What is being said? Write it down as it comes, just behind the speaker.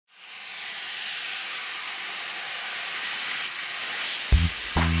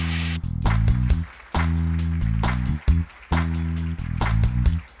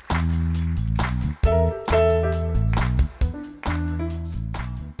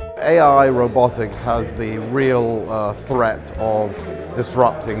AI robotics has the real threat of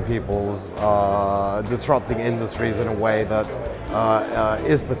disrupting disrupting industries in a way that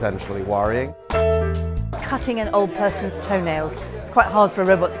is potentially worrying. Cutting an old person's toenails. It's quite hard for a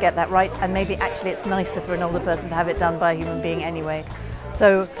robot to get that right, and maybe actually it's nicer for an older person to have it done by a human being anyway.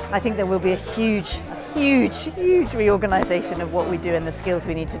 So I think there will be a huge reorganisation of what we do and the skills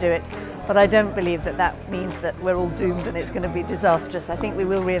we need to do it. But I don't believe that that means that we're all doomed and it's going to be disastrous. I think we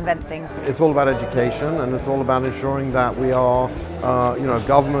will reinvent things. It's all about education, and it's all about ensuring that we are,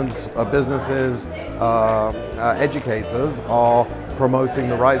 governments, businesses, educators are promoting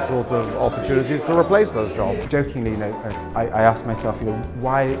the right sort of opportunities to replace those jobs. Jokingly, I asked myself,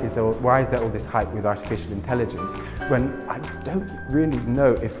 why is there all this hype with artificial intelligence when I don't really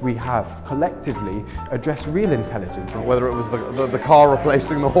know if we have collectively addressed real intelligence. Whether it was the car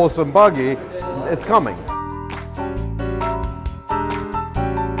replacing the horse and buggy, it's coming.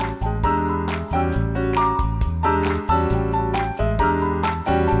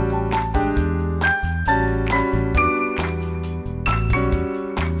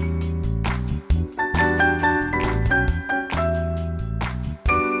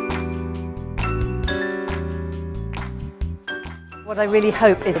 What I really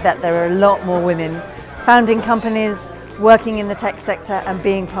hope is that there are a lot more women founding companies, working in the tech sector and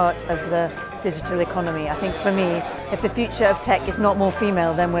being part of the digital economy. I think for me, if the future of tech is not more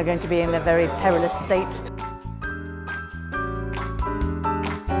female, then we're going to be in a very perilous state.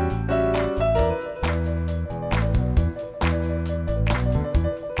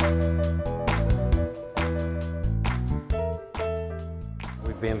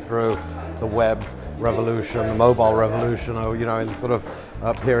 We've been through the web revolution, the mobile revolution, in sort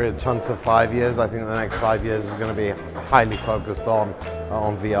of period chunks of 5 years. I think the next 5 years is going to be highly focused on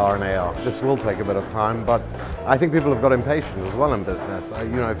VR and AR. This will take a bit of time, but I think people have got impatient as well in business.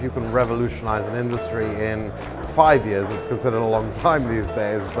 If you can revolutionize an industry in 5 years, it's considered a long time these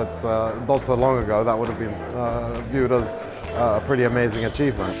days, but not so long ago that would have been viewed as a pretty amazing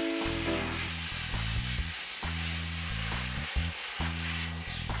achievement.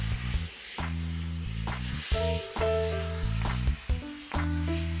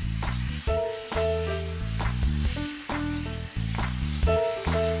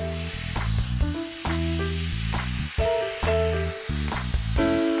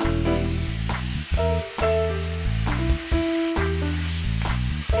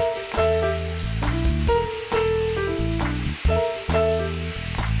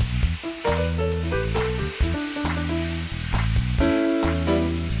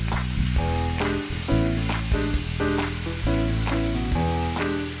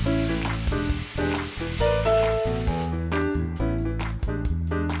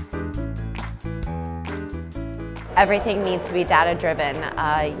 Everything needs to be data-driven.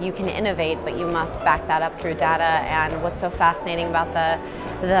 You can innovate, but you must back that up through data. And what's so fascinating about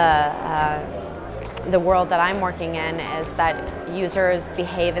the world that I'm working in is that users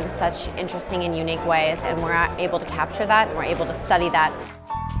behave in such interesting and unique ways, and we're able to capture that, and we're able to study that.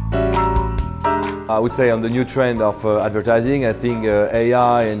 I would say on the new trend of advertising, I think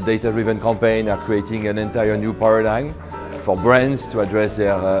AI and data-driven campaign are creating an entire new paradigm for brands to address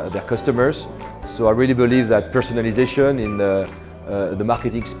their customers. So I really believe that personalization in the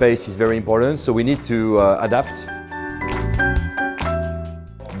marketing space is very important, so we need to adapt.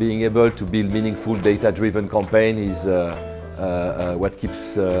 Being able to build meaningful data-driven campaign is what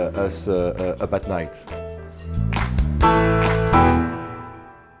keeps us up at night.